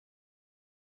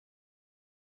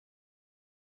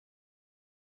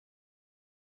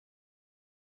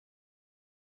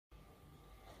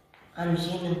I'm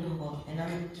Mphokos and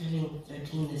I'm turning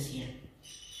 13 this year.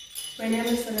 My name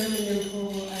is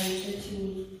Mphokos. I'm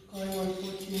 13, going on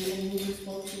 14, and we just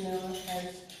spoke now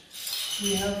as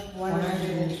we have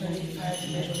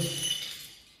 125 medals.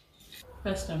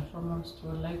 First and foremost, we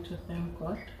would like to thank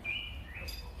God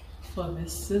for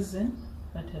this season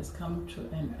that has come to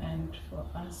an end for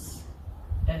us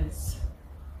as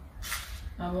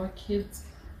our kids,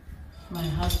 my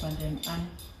husband and I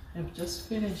have just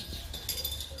finished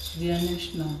their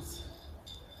nationals.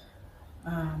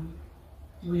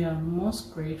 We are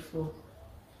most grateful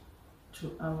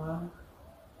to our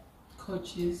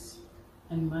coaches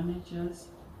and managers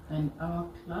and our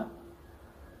club,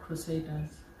 Crusaders,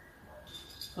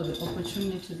 for the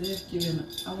opportunity they've given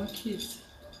our kids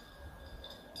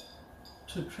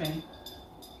to train,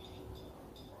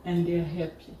 and they're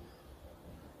happy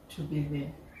to be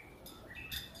there.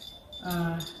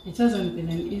 It hasn't been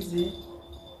an easy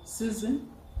season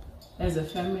as a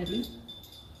family,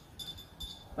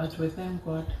 but we thank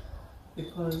God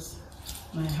because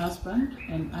my husband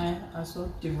and I are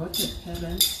so devoted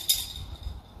parents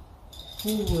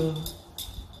who will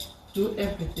do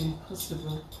everything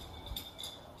possible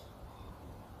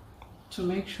to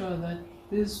make sure that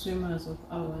these swimmers of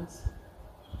ours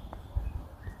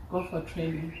go for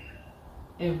training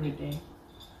every day.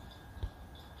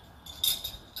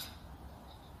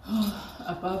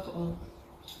 Above all,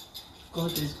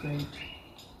 God is great.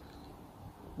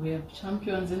 We have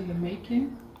champions in the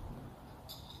making.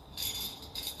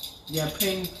 We are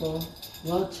praying for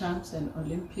world champs and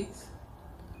Olympics.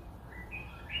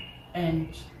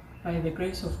 And by the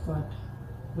grace of God,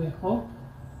 we hope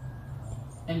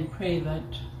and pray that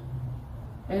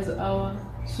as our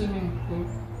swimming pool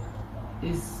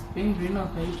is being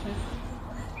renovated,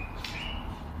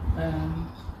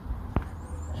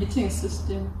 heating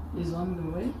system is on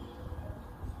the way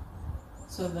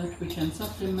so that we can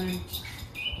supplement.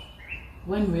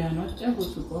 When we are not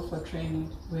able to go for training,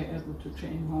 we are able to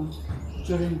train home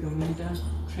during the winter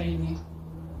training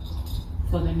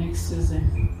for the next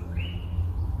season,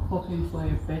 hoping for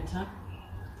a better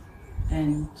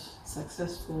and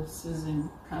successful season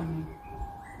coming,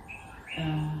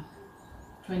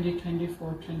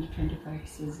 2024-2025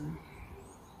 season.